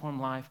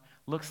transformed life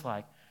looks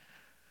like.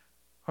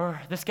 Or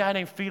this guy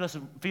named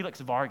Felix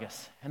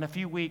Vargas. In a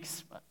few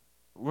weeks,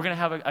 we're going to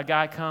have a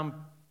guy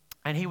come,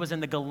 and he was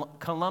in the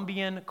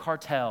Colombian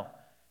cartel,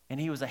 and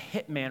he was a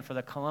hitman for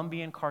the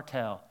Colombian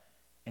cartel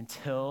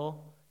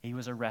until he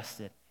was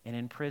arrested. And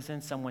in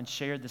prison, someone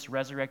shared this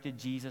resurrected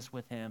Jesus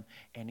with him,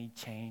 and he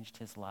changed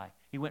his life.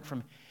 He went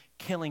from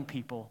killing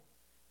people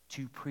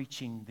to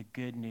preaching the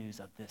good news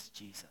of this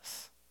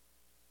Jesus.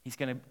 He's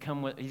going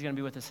to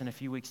be with us in a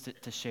few weeks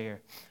to share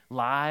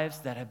lives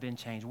that have been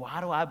changed. Why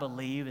do I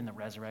believe in the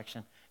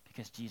resurrection?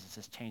 Because Jesus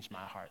has changed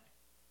my heart.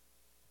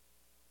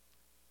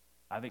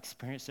 I've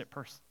experienced it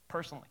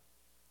personally.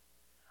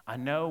 I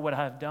know what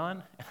I've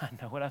done, and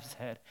I know what I've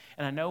said,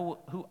 and I know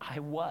who I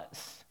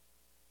was,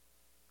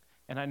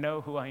 and I know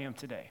who I am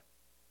today.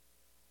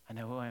 I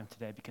know who I am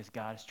today because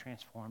God has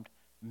transformed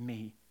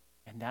me.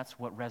 And that's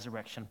what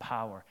resurrection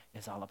power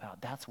is all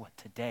about. That's what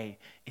today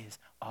is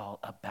all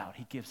about.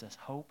 He gives us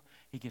hope,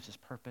 he gives us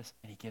purpose,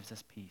 and he gives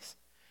us peace.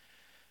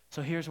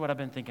 So here's what I've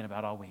been thinking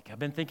about all week. I've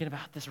been thinking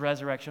about this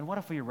resurrection. What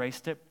if we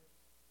erased it?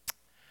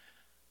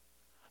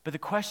 But the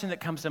question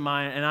that comes to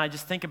mind, and I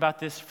just think about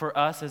this for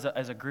us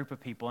as a group of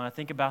people, and I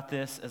think about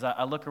this as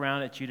I look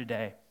around at you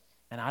today,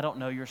 and I don't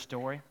know your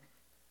story.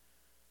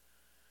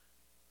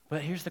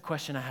 But here's the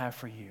question I have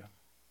for you.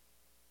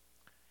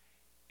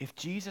 If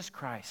Jesus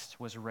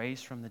Christ was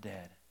raised from the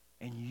dead,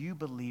 and you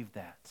believe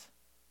that,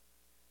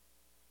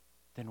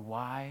 then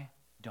why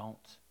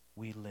don't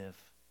we live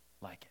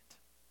like it?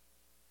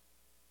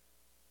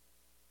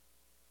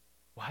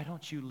 Why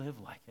don't you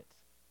live like it?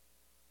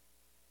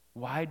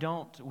 Why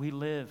don't we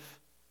live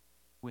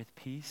with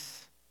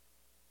peace?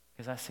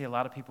 Because I see a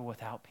lot of people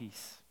without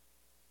peace.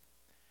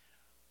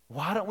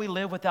 Why don't we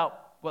live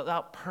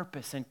without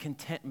purpose and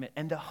contentment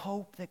and the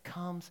hope that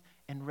comes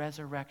in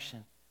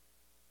resurrection?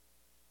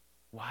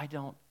 Why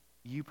don't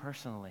you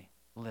personally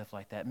live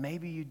like that?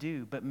 Maybe you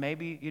do, but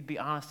maybe you'd be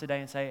honest today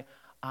and say,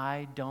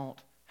 I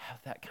don't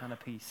have that kind of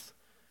peace.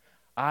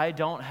 I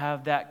don't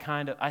have that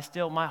kind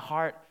of, my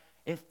heart,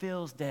 it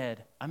feels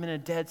dead. I'm in a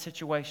dead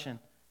situation.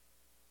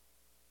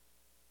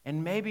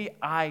 And maybe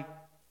I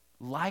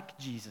like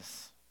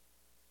Jesus,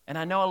 and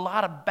I know a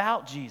lot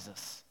about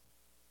Jesus.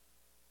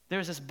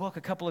 There's this book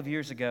a couple of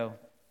years ago.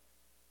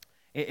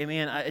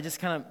 It just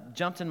kind of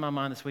jumped in my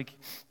mind this week.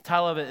 The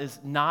title of it is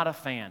Not a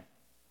Fan.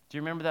 Do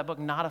you remember that book,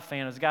 Not a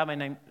Fan? It was a guy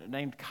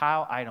named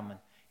Kyle Idleman.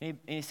 And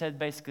he said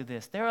basically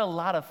this: there are a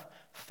lot of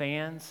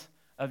fans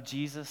of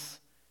Jesus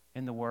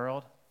in the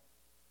world.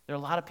 There are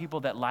a lot of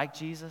people that like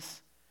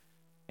Jesus.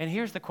 And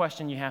here's the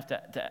question you have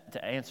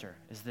to answer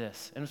is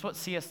this, and it's what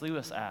C.S.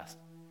 Lewis asked.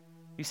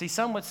 You see,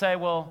 some would say,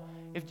 well,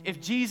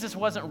 if Jesus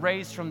wasn't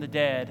raised from the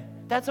dead,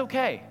 that's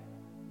okay.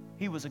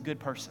 He was a good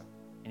person,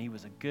 and he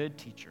was a good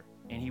teacher,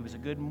 and he was a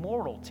good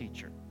moral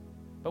teacher.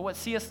 But what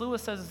C.S.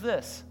 Lewis says is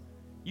this: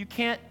 you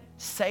can't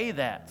say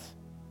that.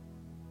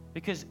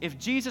 Because if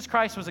Jesus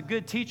Christ was a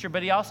good teacher,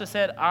 but he also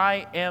said,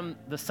 I am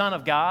the Son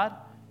of God,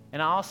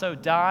 and I also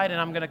died, and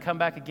I'm going to come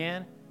back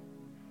again,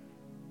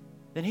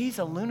 then he's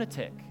a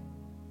lunatic.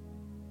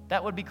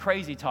 That would be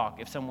crazy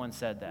talk if someone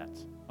said that,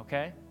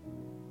 okay?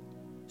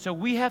 So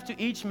we have to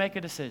each make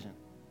a decision.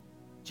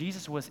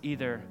 Jesus was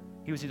either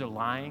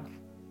lying,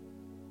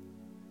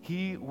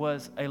 he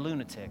was a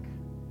lunatic,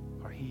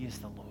 or he is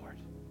the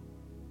Lord.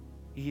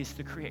 He is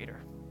the creator.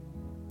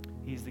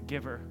 He is the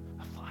giver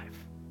of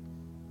life.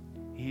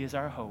 He is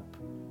our hope.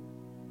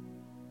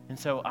 And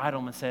so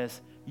Idleman says,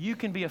 you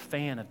can be a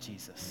fan of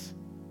Jesus,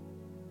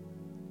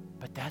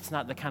 but that's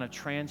not the kind of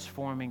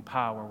transforming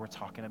power we're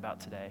talking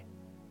about today.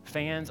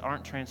 Fans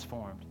aren't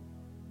transformed.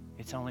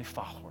 It's only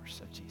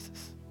followers of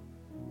Jesus.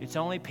 It's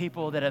only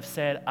people that have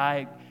said,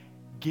 I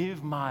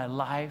give my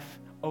life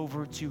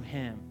over to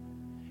him.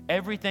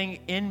 Everything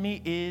in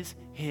me is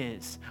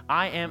his.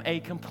 I am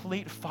a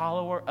complete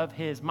follower of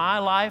his. My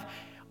life,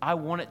 I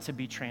want it to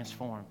be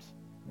transformed.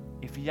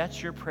 If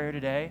that's your prayer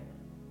today,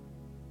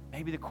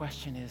 maybe the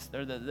question is,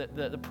 or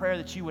the prayer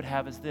that you would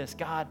have is this: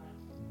 God,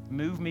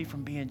 move me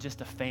from being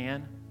just a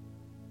fan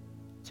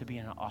to being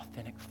an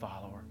authentic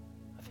follower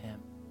of him.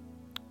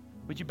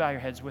 Would you bow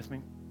your heads with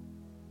me?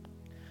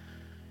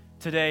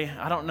 Today,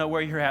 I don't know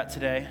where you're at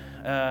today.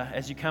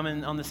 As you come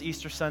in on this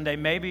Easter Sunday,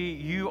 maybe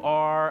you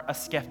are a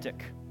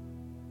skeptic.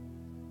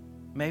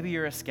 Maybe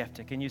you're a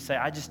skeptic and you say,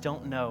 I just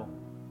don't know.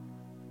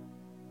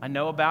 I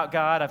know about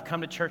God. I've come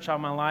to church all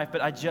my life,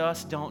 but I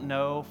just don't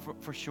know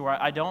for sure.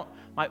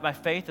 My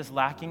faith is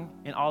lacking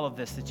in all of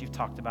this that you've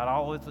talked about,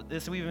 all of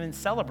this we've even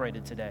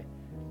celebrated today.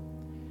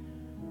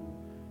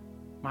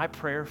 My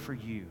prayer for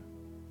you,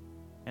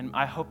 and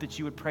I hope that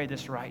you would pray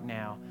this right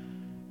now: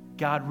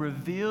 God,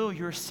 reveal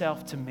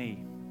yourself to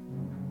me.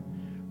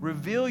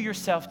 Reveal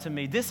yourself to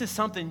me. This is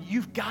something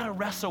you've got to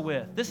wrestle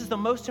with. This is the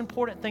most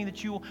important thing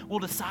that you will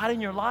decide in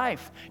your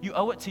life. You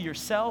owe it to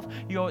yourself.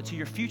 You owe it to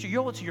your future.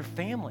 You owe it to your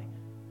family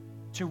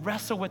to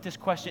wrestle with this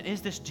question: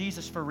 is this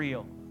Jesus for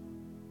real?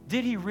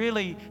 Did he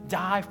really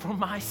die for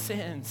my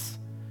sins?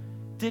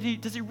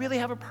 Does he really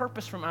have a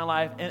purpose for my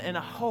life and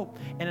a hope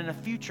and a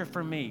future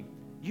for me?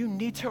 You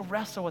need to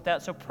wrestle with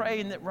that. So pray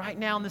in that right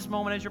now in this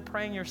moment as you're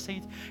praying your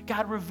seats.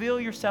 God, reveal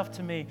yourself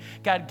to me.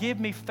 God, give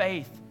me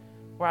faith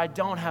where I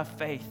don't have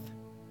faith.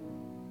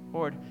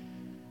 Lord,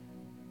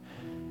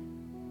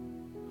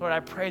 I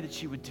pray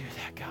that you would do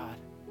that, God.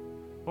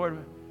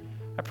 Lord,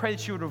 I pray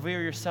that you would reveal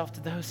yourself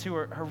to those who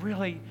are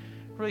really,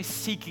 really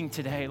seeking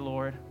today,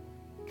 Lord.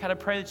 God, I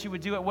pray that you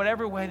would do it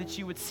whatever way that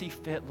you would see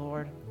fit,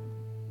 Lord.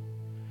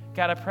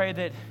 God, I pray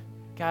that,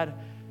 God,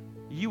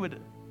 you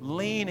would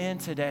lean in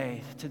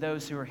today to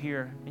those who are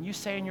here. And you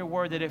say in your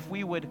word that if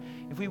we would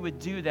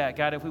do that,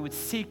 God, if we would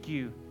seek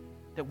you,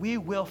 that we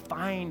will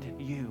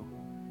find you.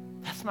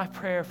 That's my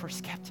prayer for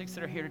skeptics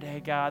that are here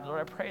today, God. Lord,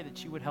 I pray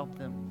that you would help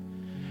them.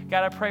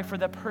 God, I pray for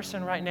that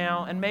person right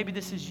now, and maybe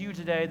this is you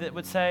today, that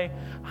would say,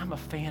 I'm a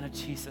fan of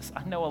Jesus.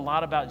 I know a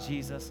lot about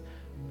Jesus,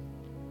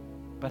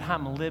 but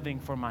I'm living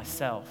for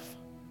myself,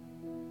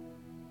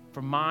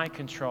 for my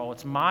control.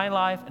 It's my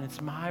life and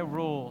it's my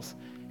rules.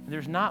 And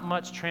there's not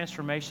much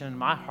transformation in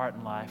my heart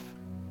and life.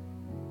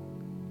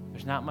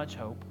 There's not much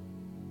hope.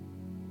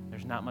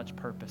 There's not much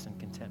purpose and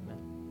contentment.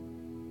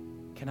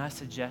 Can I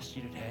suggest to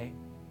you today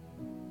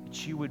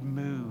that you would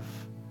move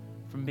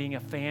from being a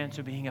fan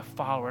to being a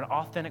follower, an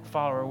authentic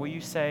follower, where you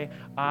say,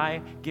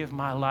 I give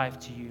my life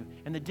to you.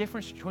 And the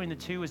difference between the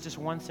two is just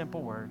one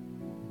simple word.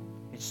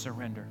 It's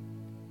surrender.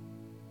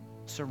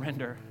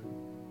 Surrender.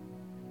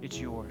 It's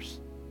yours.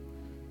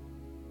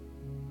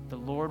 The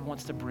Lord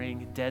wants to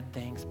bring dead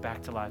things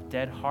back to life.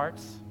 Dead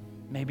hearts,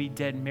 maybe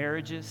dead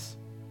marriages,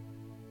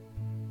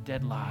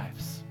 dead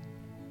lives.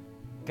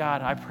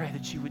 God, I pray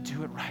that you would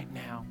do it right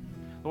now.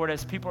 Lord,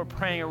 as people are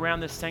praying around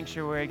this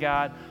sanctuary,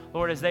 God,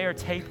 Lord, as they are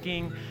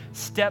taking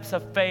steps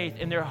of faith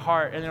in their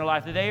heart, in their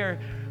life, that they are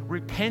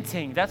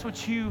repenting. That's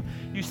what you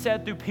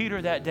said through Peter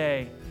that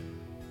day.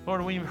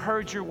 Lord, we've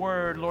heard your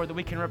word, Lord, that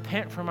we can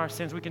repent from our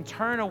sins. We can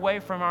turn away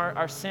from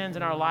our sins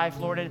in our life,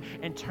 Lord,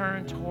 and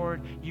turn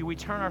toward you. We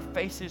turn our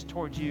faces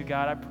towards you,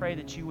 God. I pray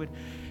that you would,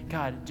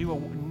 God, do a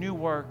new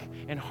work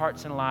in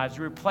hearts and lives.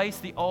 Replace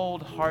the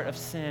old heart of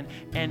sin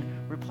and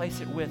replace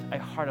it with a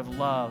heart of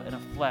love and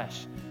of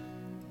flesh.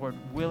 Lord,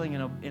 willing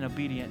and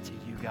obedient to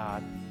you,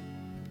 God.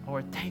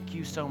 Lord, thank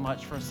you so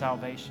much for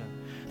salvation,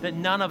 that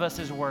none of us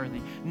is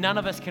worthy. None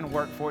of us can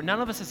work for it. None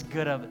of us is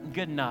good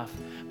enough.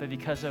 But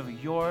because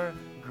of your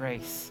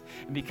grace,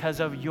 and because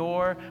of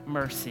your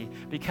mercy,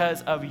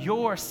 because of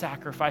your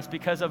sacrifice,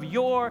 because of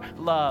your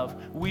love,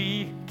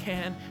 we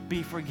can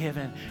be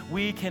forgiven.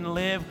 We can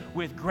live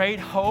with great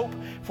hope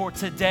for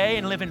today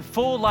and live in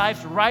full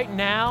lives right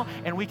now,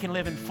 and we can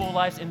live in full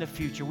lives in the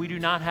future. We do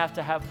not have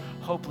to have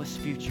hopeless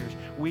futures.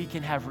 We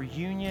can have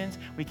reunions.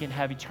 We can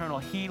have eternal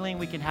healing.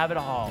 We can have it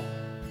all.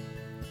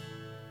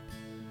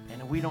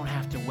 And we don't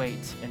have to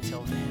wait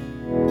until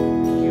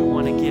then. You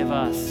want to give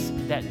us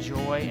that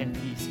joy and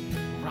peace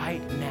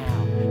right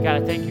now.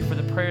 God, I thank you for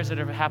the prayers that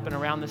have happened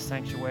around this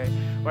sanctuary.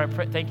 Lord,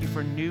 thank you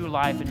for new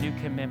life and new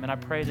commitment. I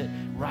pray that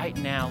right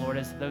now, Lord,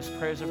 as those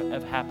prayers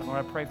have happened,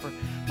 Lord, I pray for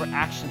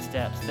action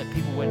steps, that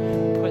people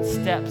would put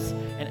steps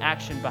and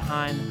action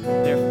behind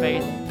their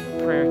faith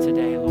prayer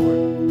today,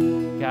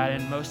 Lord. God,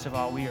 and most of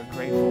all, we are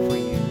grateful for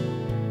you.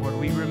 Lord,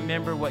 we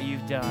remember what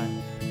you've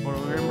done. Lord,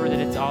 we remember that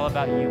it's all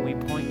about you. We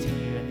point to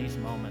you in these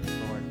moments,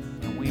 Lord,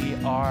 and we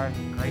are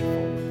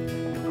grateful.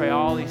 We pray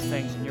all these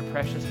things in your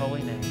precious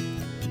holy name.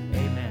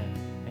 Amen.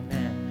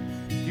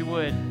 Amen. If you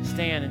would,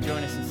 stand and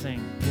join us and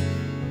sing.